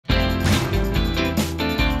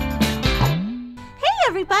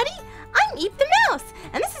everybody! I'm Eep the Mouse,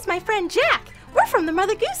 and this is my friend Jack. We're from the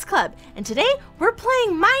Mother Goose Club, and today we're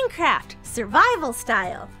playing Minecraft, survival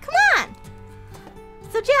style. Come on!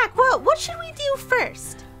 So Jack, what should we do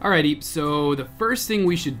first? Alright, Eep, so the first thing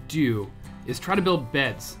we should do is try to build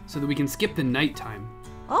beds so that we can skip the nighttime.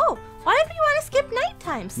 Oh, why do we want to skip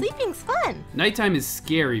nighttime? Sleeping's fun. Nighttime is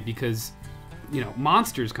scary because,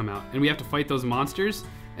 monsters come out, and we have to fight those monsters,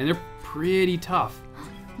 and they're pretty tough.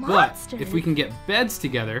 Monsters? But if we can get beds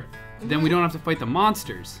together, then we don't have to fight the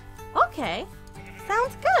monsters. Okay,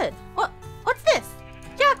 sounds good. What's this?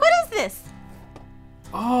 Jack, what is this?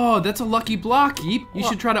 Oh, that's a lucky block, Eep. You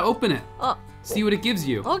should try to open it. See what it gives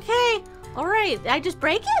you. Okay, alright. I just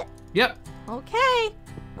break it? Yep. Okay.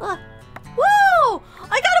 Whoa!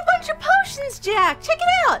 I got a bunch of potions, Jack! Check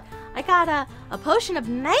it out! I got a potion of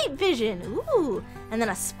night vision. Ooh. And then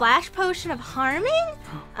a splash potion of harming.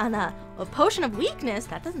 And a potion of weakness.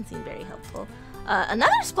 That doesn't seem very helpful.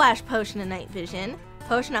 Another splash potion of night vision.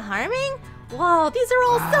 Potion of harming. Whoa, these are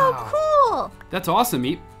all so cool! That's awesome,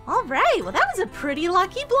 Eep. Alright, well that was a pretty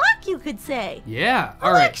lucky block, you could say. Yeah,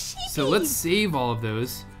 alright. So let's save all of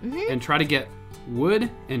those and try to get wood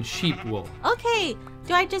and sheep wool. Okay,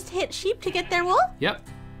 do I just hit sheep to get their wool? Yep.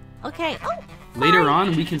 Okay, Later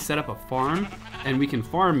on, we can set up a farm, and we can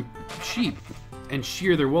farm sheep and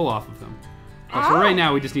shear their wool off of them. But for right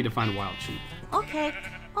now, we just need to find a wild sheep. Okay.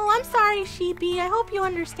 Oh, I'm sorry, sheepy. I hope you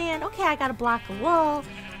understand. Okay, I got a block of wool.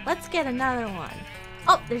 Let's get another one.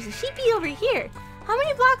 Oh, there's a sheepy over here. How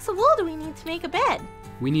many blocks of wool do we need to make a bed?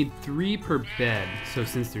 We need 3 per bed, so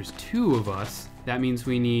since there's 2 of us, that means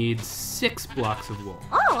we need 6 blocks of wool.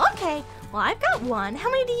 Oh, okay. Well, I've got 1. How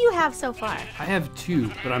many do you have so far? I have 2,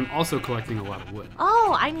 but I'm also collecting a lot of wood.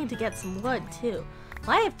 Oh, I need to get some wood too.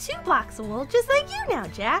 Well, I have 2 blocks of wool, just like you now,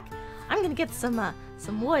 Jack. I'm gonna get some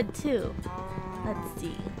wood too. Let's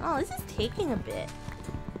see. Oh, this is taking a bit.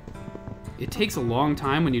 It takes a long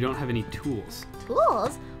time when you don't have any tools.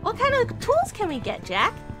 Tools? What kind of tools can we get,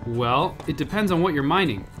 Jack? Well, it depends on what you're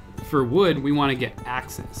mining. For wood, we want to get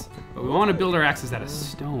axes, but we want to build our axes out of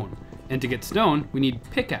stone. And to get stone, we need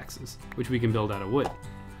pickaxes, which we can build out of wood.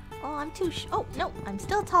 Oh, oh, no, I'm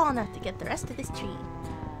still tall enough to get the rest of this tree.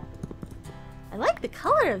 I like the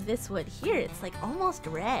color of this wood here. It's like almost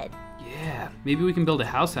red. Yeah, maybe we can build a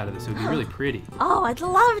house out of this. It would be really pretty. Oh, I'd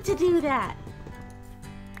love to do that.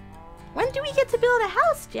 When do we get to build a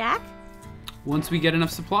house, Jack? Once we get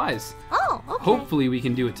enough supplies. Oh, okay. Hopefully we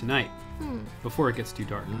can do it tonight, before it gets too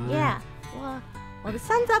dark. Yeah, well, the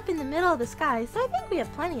sun's up in the middle of the sky, so I think we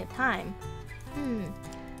have plenty of time.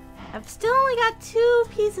 I've still only got 2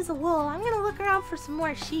 pieces of wool. I'm gonna look around for some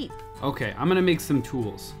more sheep. Okay, I'm gonna make some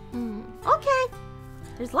tools. Okay.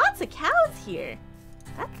 There's lots of cows here.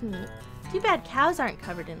 That's neat. Too bad cows aren't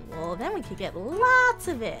covered in wool. Then we could get lots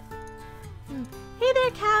of it. Hey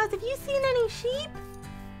there, cows. Have you seen any sheep?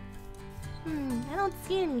 I don't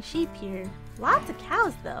see any sheep here. Lots of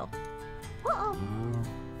cows, though. Uh-oh.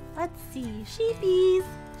 Let's see. Sheepies.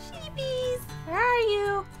 Sheepies. Where are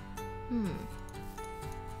you?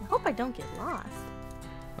 I hope I don't get lost.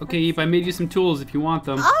 Okay, Eep, I made you some tools if you want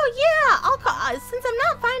them. Oh, yeah. I'll call, since I'm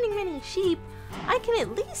not finding many sheep, I can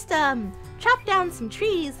at least chop down some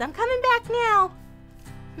trees. I'm coming back now.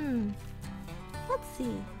 Let's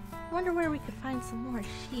see. I wonder where we could find some more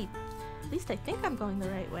sheep. At least I think I'm going the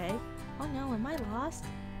right way. Oh no, am I lost?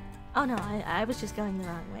 Oh no, I was just going the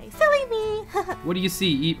wrong way. Silly me! What do you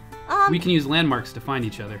see, Eep? We can use landmarks to find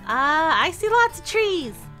each other. I see lots of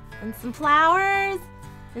trees. And some flowers.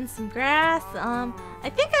 And some grass. I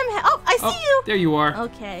think I see you! There you are.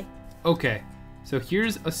 Okay. Okay, so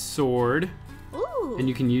here's a sword. Ooh. And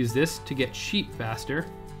you can use this to get sheep faster.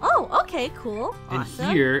 Oh, okay, cool. And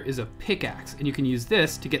Awesome. here is a pickaxe, and you can use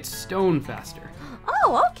this to get stone faster.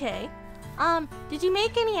 Oh, okay. Did you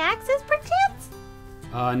make any axes, perchance?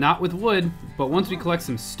 Not with wood, but once we collect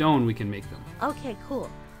some stone, we can make them. Okay, cool.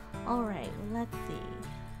 All right, well, let's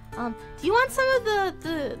see. Do you want some of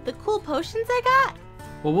the cool potions I got?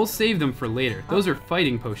 Well, we'll save them for later. Those are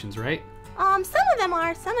fighting potions, right? Some of them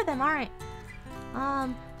are, some of them aren't.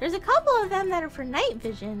 There's a couple of them that are for night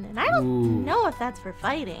vision, and I don't know if that's for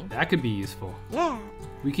fighting. That could be useful. Yeah.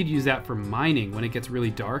 We could use that for mining when it gets really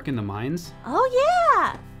dark in the mines. Oh,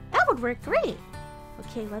 yeah. That would work great.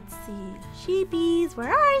 Okay, let's see. Sheepies,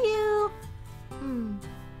 where are you?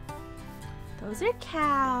 Those are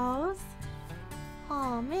cows.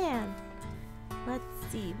 Oh, man. Let's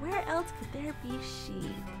see. Where else could there be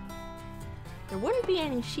sheep? There wouldn't be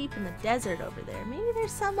any sheep in the desert over there. Maybe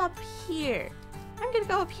there's some up here. I'm gonna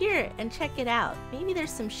go up here and check it out. Maybe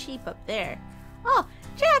there's some sheep up there. Oh,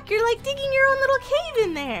 Jack, you're like digging your own little cave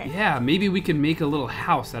in there. Yeah, maybe we can make a little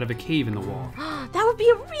house out of a cave in the wall. That would be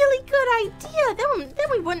a really good idea. Then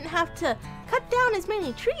we wouldn't have to cut down as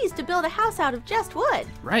many trees to build a house out of just wood.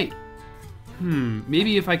 Right.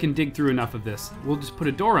 Maybe if I can dig through enough of this, we'll just put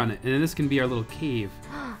a door on it, and then this can be our little cave.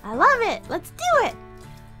 I love it. Let's do it.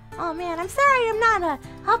 Oh man, I'm sorry I'm not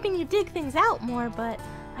helping you dig things out more, but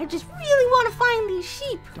I just really want to find these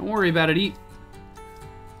sheep. Don't worry about it, Eep.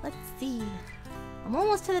 Let's see. I'm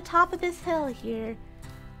almost to the top of this hill here.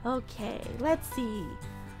 Okay, let's see.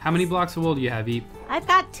 How many blocks of wool do you have, Eep? I've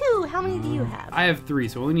got 2. How many do you have? I have 3,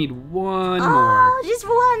 so I only need one more. Oh, just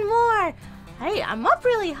one more. Hey, I'm up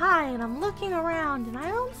really high and I'm looking around and I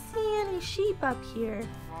don't see any sheep up here.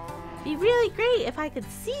 Be really great if I could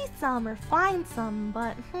see some or find some,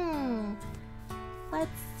 but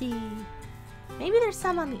let's see. Maybe there's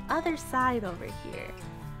some on the other side over here.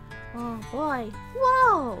 Oh boy.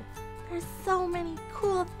 Whoa! There's so many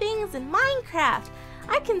cool things in Minecraft.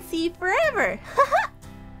 I can see forever.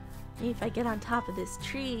 Maybe if I get on top of this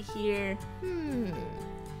tree here. And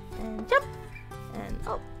jump. And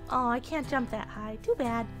oh, I can't jump that high. Too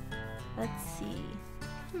bad. Let's see.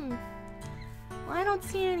 Well, I don't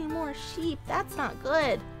see any more sheep. That's not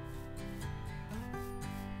good.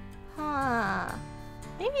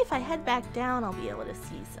 Maybe if I head back down, I'll be able to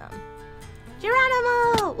see some.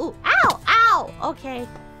 Geronimo! Ooh, ow! Ow! Okay.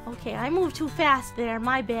 Okay, I moved too fast there.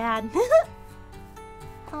 My bad.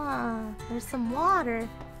 There's some water.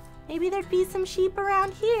 Maybe there'd be some sheep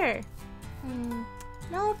around here.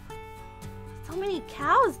 Nope. So many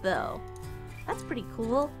cows, though. That's pretty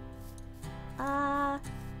cool. I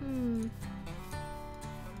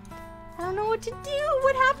don't know what to do.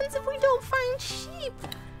 What happens if we don't find sheep?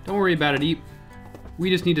 Don't worry about it, Eep. We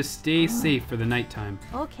just need to stay safe for the nighttime.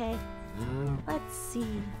 Okay. Let's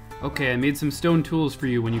see. Okay, I made some stone tools for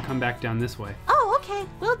you when you come back down this way. Oh, okay.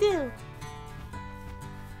 Will do.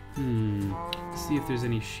 Let's see if there's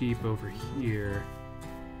any sheep over here.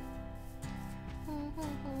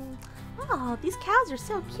 Oh, these cows are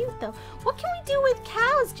so cute, though. What can we do with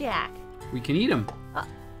cows, Jack? We can eat them.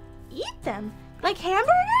 Eat them? Like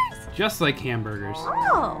hamburgers? Just like hamburgers.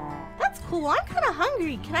 Oh, that's cool. I'm kind of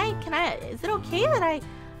hungry. Can I, is it okay that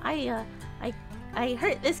I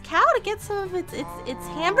hurt this cow to get some of its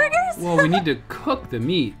hamburgers? Well, we need to cook the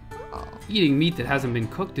meat. Oh. Eating meat that hasn't been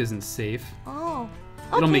cooked isn't safe. Oh.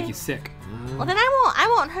 It'll Okay. make you sick. Well, then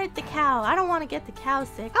I won't hurt the cow. I don't want to get the cow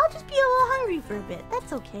sick. I'll just be a little hungry for a bit.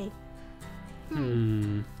 That's okay. Well,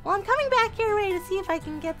 I'm coming back your way to see if I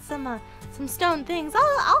can get some stone things.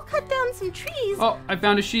 I'll cut down some trees. Oh, I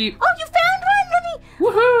found a sheep. Oh, you found one? Let me.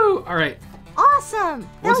 Woohoo! All right. Awesome.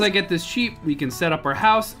 Once I get this sheep, we can set up our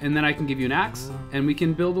house, and then I can give you an axe, and we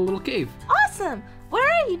can build a little cave. Awesome. Where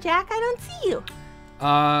are you, Jack? I don't see you.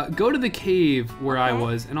 Go to the cave where I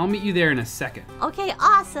was, and I'll meet you there in a second. Okay,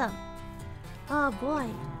 awesome. Oh boy.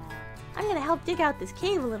 I'm gonna help dig out this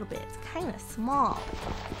cave a little bit. It's kind of small.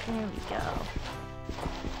 There we go.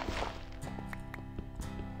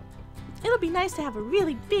 It'll be nice to have a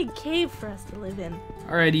really big cave for us to live in.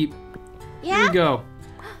 All right, Eep. Yeah? Here we go.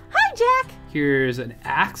 Hi, Jack. Here's an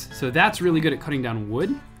axe. So that's really good at cutting down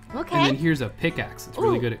wood. Okay. And then here's a pickaxe. It's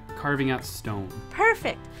really Ooh. good at carving out stone.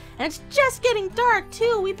 Perfect. And it's just getting dark,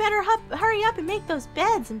 too. We better hurry up and make those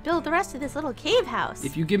beds and build the rest of this little cave house.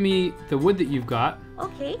 If you give me the wood that you've got.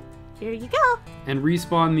 Okay. Here you go. And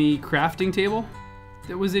respawn the crafting table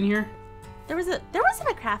that was in here. There wasn't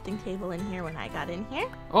a crafting table in here when I got in here.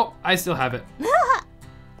 Oh, I still have it.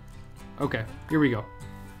 Okay, here we go.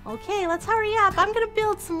 Okay, let's hurry up. I'm gonna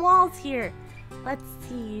build some walls here. Let's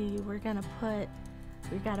see. We've got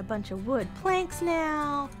a bunch of wood planks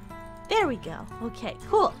now. There we go. Okay,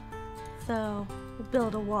 cool. So we'll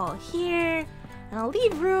build a wall here, and I'll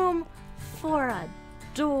leave room for a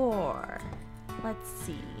door. Let's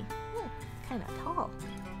see. Kind of tall.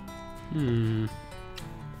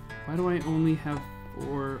 Why do I only have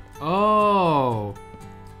 4? Oh.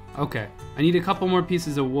 Okay. I need a couple more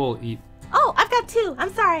pieces of wool, Eep. Oh, I've got 2.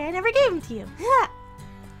 I'm sorry, I never gave them to you.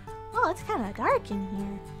 Oh, it's kind of dark in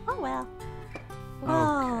here. Oh well.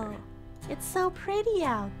 Whoa. Okay. It's so pretty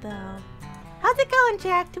out, though. How's it going,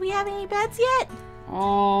 Jack? Do we have any beds yet?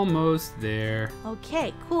 Almost there.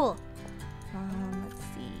 Okay, cool. Let's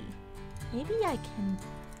see. Maybe I can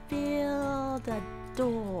build a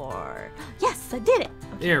door. Yes, I did it.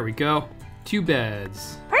 Okay. There we go. 2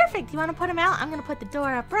 beds. Perfect. You want to put them out? I'm going to put the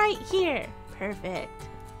door up right here. Perfect.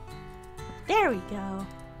 There we go.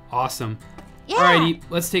 Awesome. Yeah. All right, Eep,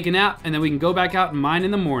 let's take a nap, and then we can go back out and mine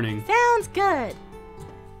in the morning. Sounds good.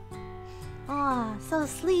 Aw, so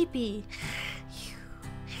sleepy.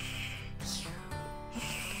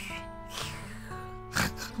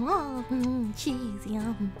 Oh, cheese,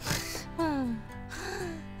 yum.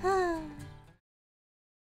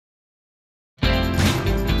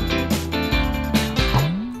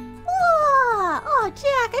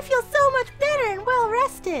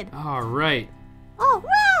 started. All right. Oh,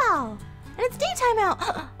 wow. And it's daytime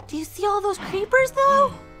out. Do you see all those creepers,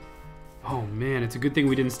 though? Oh man, it's a good thing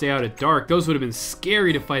we didn't stay out at dark. Those would have been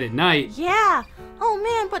scary to fight at night. Yeah. Oh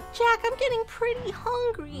man, but Jack, I'm getting pretty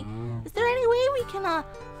hungry. Is there any way we can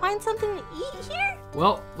find something to eat here?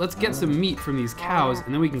 Well, let's get some meat from these cows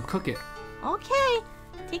and then we can cook it. Okay.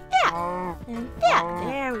 Take that. And that.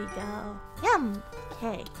 There we go. Yum.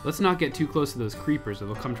 Okay. Let's not get too close to those creepers or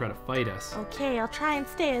they'll come try to fight us. Okay, I'll try and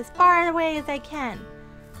stay as far away as I can.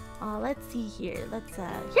 Let's see here.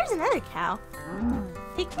 Here's another cow.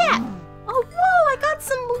 Take that. Oh, whoa, I got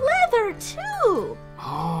some leather too.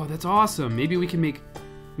 Oh, that's awesome. Maybe we can make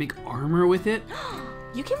armor with it?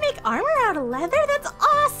 You can make armor out of leather? That's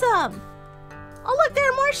awesome. Oh, look, there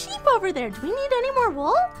are more sheep over there. Do we need any more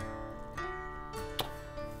wool?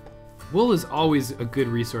 Wool is always a good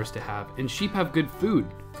resource to have, and sheep have good food.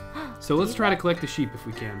 So let's try to collect the sheep if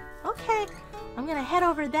we can. Okay, I'm gonna head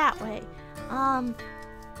over that way.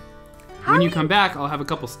 When you come back, I'll have a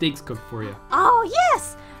couple steaks cooked for you. Oh,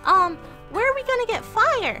 yes. Where are we gonna get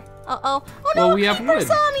fire? Uh-oh. Oh no, Well, we have creeper wood.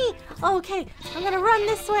 saw me. Okay, I'm gonna run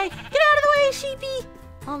this way. Get out of the way, sheepy.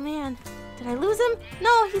 Oh man, did I lose him?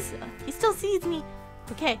 No, he still sees me.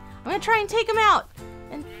 Okay, I'm gonna try and take him out.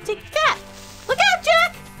 And take that. Look out,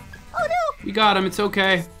 Jack. Oh no. We got him, it's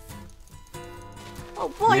okay. Oh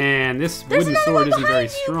boy. Man, this There's wooden another sword one isn't very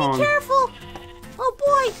behind you. strong. Be careful. Oh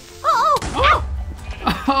boy. Uh-oh. Oh!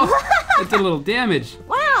 Oh, that did a little damage.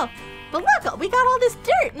 Wow. But look, we got all this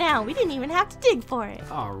dirt now. We didn't even have to dig for it.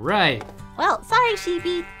 All right. Well, sorry,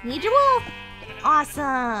 sheepy. Need your wool.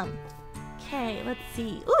 Awesome. Okay, let's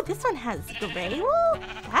see. Ooh, this one has gray wool.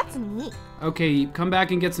 That's neat. Okay, come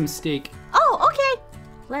back and get some steak. Oh, okay.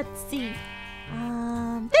 Let's see.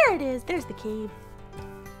 There it is. There's the cave.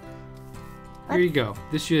 Here you go.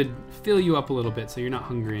 This should fill you up a little bit so you're not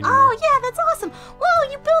hungry anymore. Oh, yeah, that's awesome.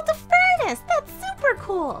 Whoa, you built a furnace. That's super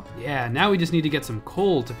cool. Yeah, now we just need to get some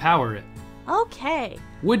coal to power it. Okay.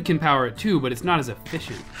 Wood can power it too, but it's not as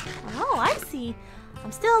efficient. Oh, I see.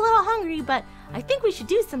 I'm still a little hungry, but I think we should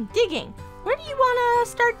do some digging. Where do you want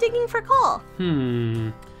to start digging for coal?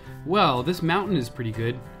 Well, this mountain is pretty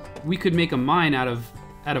good. We could make a mine out of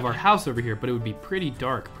our house over here, but it would be pretty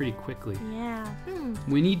dark pretty quickly. Yeah.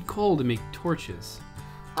 We need coal to make torches.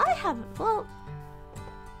 I haven't. Well,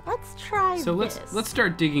 let's try So this. let's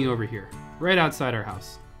start digging over here, right outside our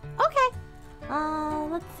house. Okay.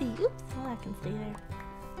 Let's see. Oops. Oh, I can stay there.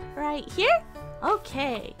 Right here?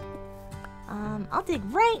 Okay. I'll dig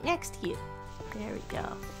right next to you. There we go.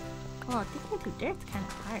 Oh, digging through dirt's kind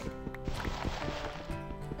of hard.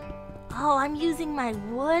 Oh, I'm using my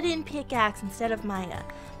wooden pickaxe instead of my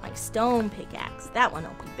stone pickaxe. That one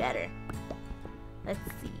will be better. Let's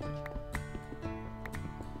see.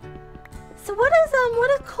 So what does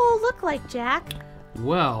coal look like, Jack?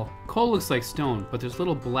 Well, coal looks like stone, but there's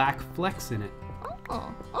little black flecks in it.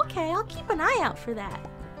 Oh, okay. I'll keep an eye out for that.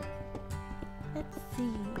 Let's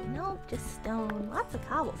see. Nope, just stone. Lots of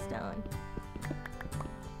cobblestone.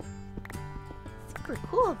 Super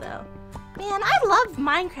cool, though. Man, I love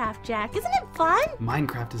Minecraft, Jack. Isn't it fun?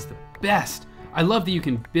 Minecraft is the best. I love that you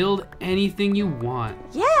can build anything you want.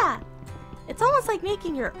 Yeah. It's almost like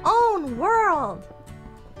making your own world.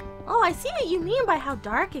 Oh, I see what you mean by how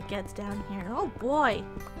dark it gets down here. Oh, boy.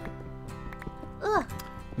 Ugh.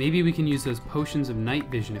 Maybe we can use those potions of night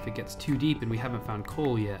vision if it gets too deep and we haven't found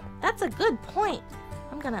coal yet. That's a good point.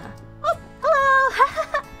 I'm gonna... Oh,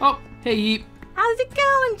 hello. Oh, hey Eep. How's it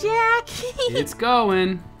going, Jack? It's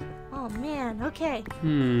going. Oh, man. Okay.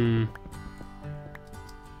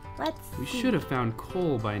 Let's We see. should have found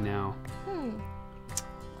coal by now.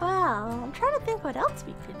 Well, I'm trying to think what else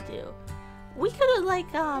we could do. We could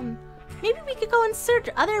have, maybe we could go and search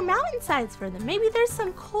other mountainsides for them. Maybe there's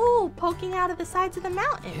some coal poking out of the sides of the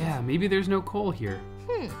mountains. Yeah, maybe there's no coal here.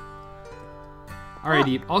 All right,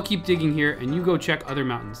 Eep, I'll keep digging here, and you go check other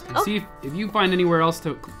mountains. And see if you find anywhere else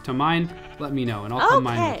to mine, let me know, and I'll come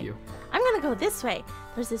mine with you. I'm gonna go this way.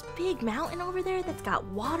 There's this big mountain over there that's got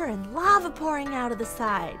water and lava pouring out of the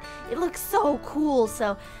side. It looks so cool,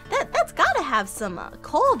 so that's gotta have some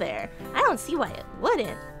coal there. I don't see why it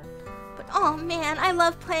wouldn't. But oh man, I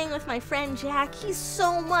love playing with my friend Jack. He's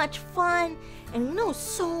so much fun, and he knows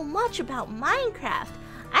so much about Minecraft.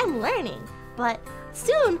 I'm learning, but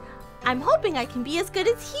soon I'm hoping I can be as good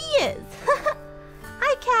as he is.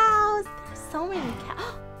 Hi cows! There's so many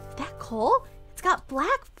cows. Is that coal? It's got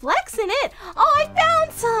black flecks in it. Oh, I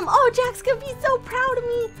found some. Oh, Jack's gonna be so proud of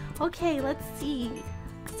me. Okay, let's see.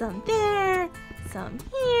 Some there, some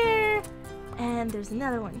here, and there's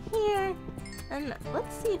another one here. And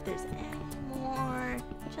let's see if there's any more,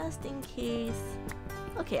 just in case.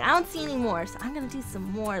 Okay, I don't see any more, so I'm gonna do some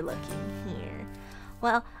more looking here.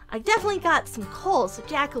 Well, I definitely got some coal, so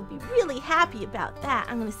Jack will be really happy about that.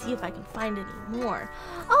 I'm gonna see if I can find any more.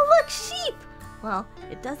 Oh, look, sheep! Well,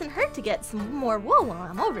 it doesn't hurt to get some more wool while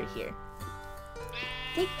I'm over here.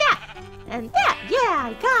 Take that! And that! Yeah,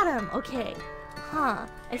 I got him! Okay. Huh.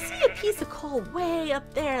 I see a piece of coal way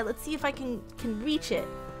up there. Let's see if I can reach it.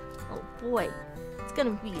 Oh boy. It's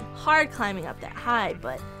gonna be hard climbing up that high,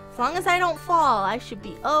 but as long as I don't fall, I should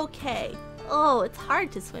be okay. Oh, it's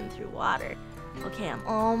hard to swim through water. Okay, I'm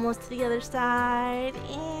almost to the other side,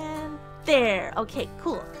 and there. Okay,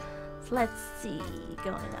 cool. So let's see,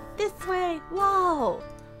 going up this way. Whoa,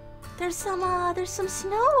 there's some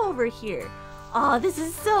snow over here. Oh, this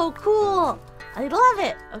is so cool. I love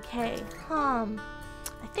it. Okay,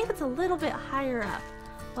 I think it's a little bit higher up.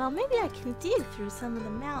 Well, maybe I can dig through some of the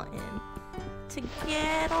mountain to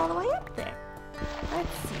get all the way up there. Let's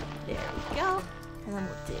see. There we go. And then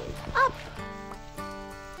we'll dig up.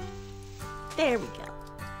 There we go.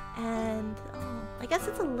 And, oh, I guess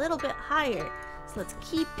it's a little bit higher. So let's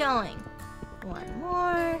keep going. One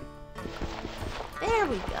more. There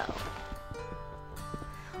we go.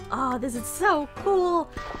 Oh, this is so cool.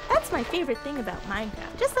 That's my favorite thing about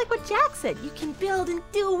Minecraft. Just like what Jack said, you can build and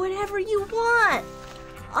do whatever you want.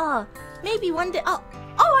 Maybe one day, oh,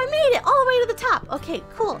 I made it all the way to the top. Okay,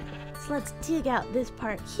 cool. So let's dig out this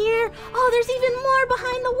part here. Oh, there's even more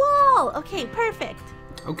behind the wall. Okay, perfect.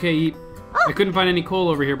 Okay, Eep. I couldn't find any coal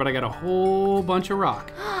over here, but I got a whole bunch of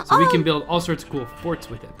rock. So we can build all sorts of cool forts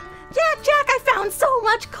with it. Jack, I found so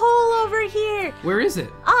much coal over here. Where is it?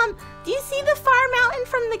 Do you see the far mountain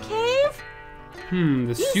from the cave?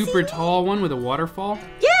 The super tall one with a waterfall?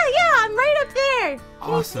 Yeah, I'm right up there.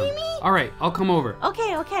 Awesome. Can you see me? All right, I'll come over.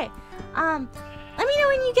 Okay. Let me know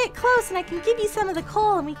when you get close and I can give you some of the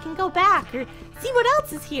coal and we can go back or see what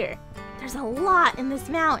else is here. There's a lot in this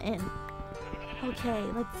mountain. Okay,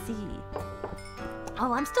 let's see.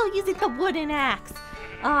 Oh, I'm still using the wooden axe.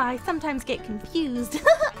 Oh, I sometimes get confused.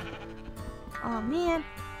 Oh, man.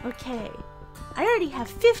 Okay. I already have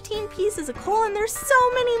 15 pieces of coal and there's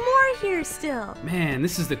so many more here still. Man,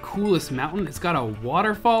 this is the coolest mountain. It's got a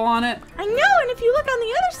waterfall on it. I know, and if you look on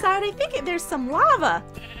the other side, I think there's some lava.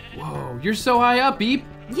 Whoa, you're so high up, Eep.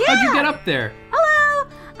 Yeah. How'd you get up there? Hello.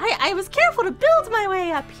 I was careful to build my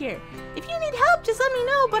way up here. If you need help, just let me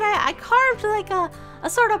know, but I carved like a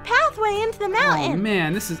sort of pathway into the mountain. Oh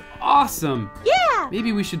man, this is awesome. Yeah.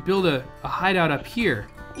 Maybe we should build a hideout up here.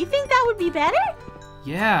 You think that would be better?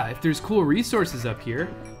 Yeah, if there's cool resources up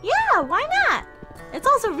here. Yeah, why not? It's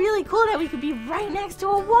also really cool that we could be right next to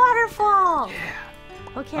a waterfall.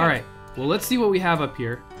 Yeah. Okay. All right, well, let's see what we have up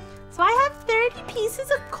here. So I have 30 pieces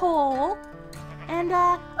of coal, and,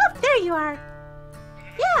 oh, there you are.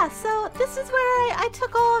 Yeah, so this is where I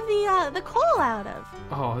took all of the coal out of.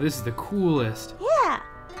 Oh, this is the coolest. Yeah.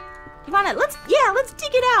 You wanna, let's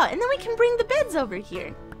dig it out, and then we can bring the beds over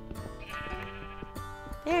here.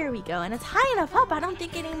 There we go, and it's high enough up, I don't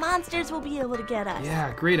think any monsters will be able to get us.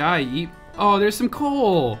 Yeah, great eye, Eep. Oh, there's some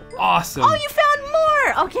coal. Awesome. Oh, you found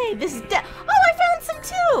more! Okay, this is oh, I found some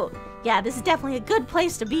too! Yeah, this is definitely a good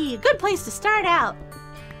place to be, a good place to start out.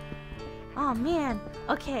 Oh, man.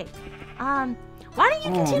 Okay, why don't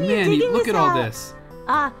you continue digging this out? Look at all this.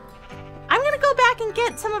 I'm gonna go back and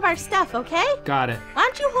get some of our stuff, okay? Got it. Why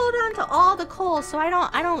don't you hold on to all the coal so I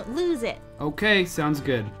don't lose it? Okay, sounds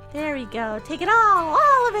good. There we go. Take it all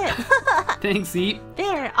of it. Thanks, Eep.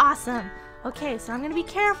 There, awesome. Okay, so I'm gonna be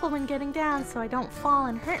careful when getting down so I don't fall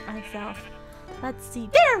and hurt myself. Let's see.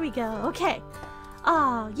 There we go. Okay.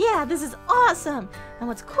 Oh, yeah, this is awesome. And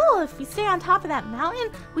what's cool, if we stay on top of that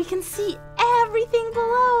mountain, we can see everything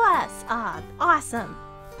below us. Ah, awesome.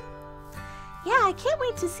 Yeah, I can't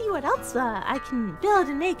wait to see what else I can build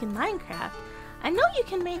and make in Minecraft. I know you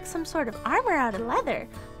can make some sort of armor out of leather,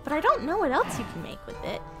 but I don't know what else you can make with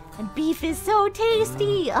it. And beef is so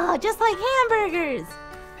tasty, just like hamburgers.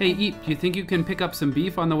 Hey, Eep, do you think you can pick up some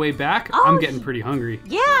beef on the way back? Oh, I'm getting pretty hungry.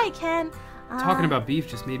 Yeah, I can. Talking about beef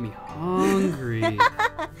just made me hungry.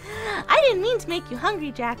 I didn't mean to make you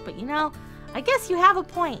hungry, Jack, but you know, I guess you have a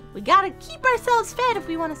point. We gotta keep ourselves fed if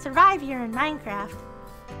we want to survive here in Minecraft.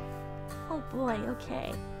 Oh boy,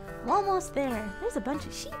 okay. I'm almost there. There's a bunch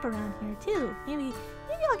of sheep around here too. Maybe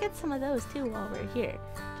I'll get some of those too while we're here.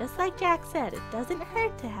 Just like Jack said, it doesn't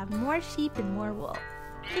hurt to have more sheep and more wool.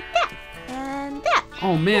 Like that, and that.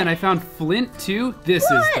 Oh man, I found flint too? This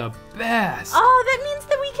is the best. Oh, that means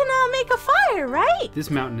that we can make a fire, right?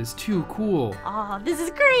 This mountain is too cool. Oh, this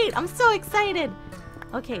is great. I'm so excited.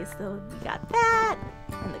 Okay, so we got that,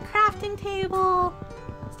 and the crafting table.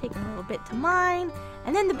 It's taking a little bit to mine,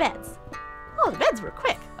 and then the beds. Oh, the beds were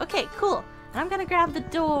quick. Okay, cool. And I'm gonna grab the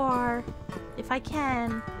door, if I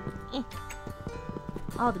can. Eh.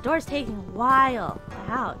 Oh, the door's taking a while.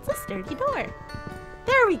 Wow, it's a sturdy door.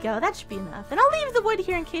 There we go, that should be enough. And I'll leave the wood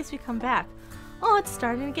here in case we come back. Oh, it's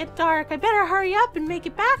starting to get dark. I better hurry up and make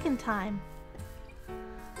it back in time.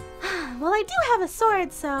 Well, I do have a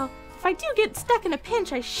sword, so if I do get stuck in a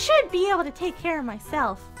pinch, I should be able to take care of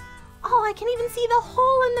myself. Oh, I can even see the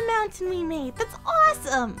hole in the mountain we made. That's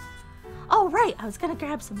awesome. Oh, right, I was gonna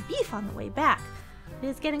grab some beef on the way back. It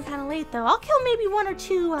is getting kind of late, though. I'll kill maybe one or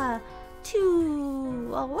two,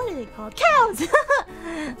 well, what are they called? Cows!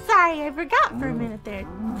 Sorry, I forgot for a minute there.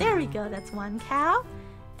 There we go, that's one cow.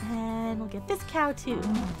 And we'll get this cow, too.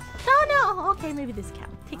 No, okay, maybe this cow.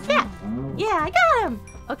 Take that. Yeah, I got him.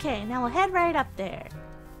 Okay, now we'll head right up there.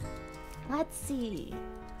 Let's see.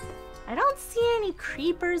 I don't see any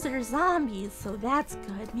creepers or zombies, so that's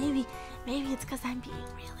good. Maybe it's because I'm being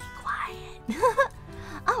really quiet.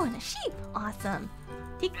 Oh, and a sheep. Awesome.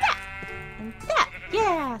 Take that. And that.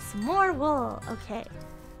 Yeah, some more wool. Okay.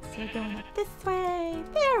 So we're going up this way.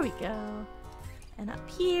 There we go. And up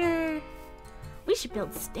here. We should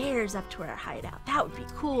build stairs up to our hideout. That would be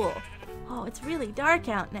cool. Oh, it's really dark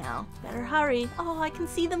out now. Better hurry. Oh, I can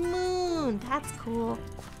see the moon. That's cool.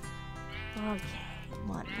 Okay,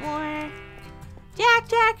 one more.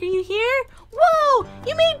 Jack, are you here? Whoa,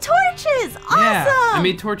 you made torches! Awesome! Yeah, I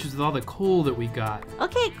made torches with all the coal that we got.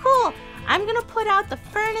 Okay, cool. I'm gonna put out the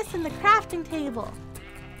furnace and the crafting table.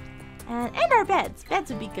 And our beds. Beds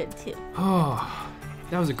would be good too. Oh,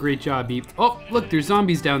 that was a great job, Eep. Oh, look, there's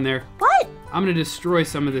zombies down there. What? I'm gonna destroy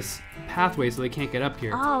some of this pathway so they can't get up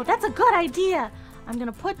here. Oh, that's a good idea. I'm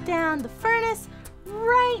gonna put down the furnace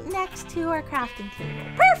right next to our crafting table.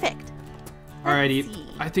 Perfect! Alright, Eep.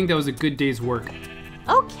 I think that was a good day's work.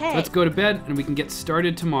 Okay. Let's go to bed and we can get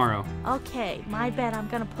started tomorrow. Okay, my bed I'm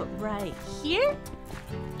gonna put right here.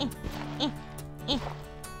 I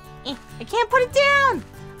can't put it down!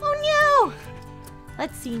 Oh no!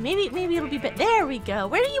 Let's see, maybe it'll be better. There we go.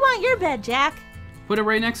 Where do you want your bed, Jack? Put it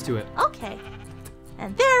right next to it. Okay.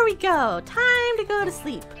 And there we go. Time to go to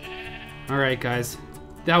sleep. Alright, guys.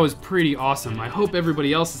 That was pretty awesome. I hope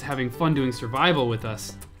everybody else is having fun doing survival with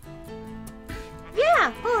us.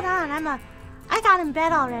 Yeah, hold on. I got in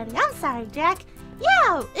bed already. I'm sorry, Jack.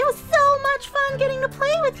 Yeah, it was so much fun getting to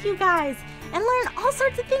play with you guys and learn all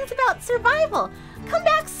sorts of things about survival. Come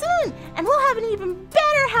back soon, and we'll have an even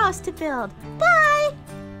better house to build. Bye!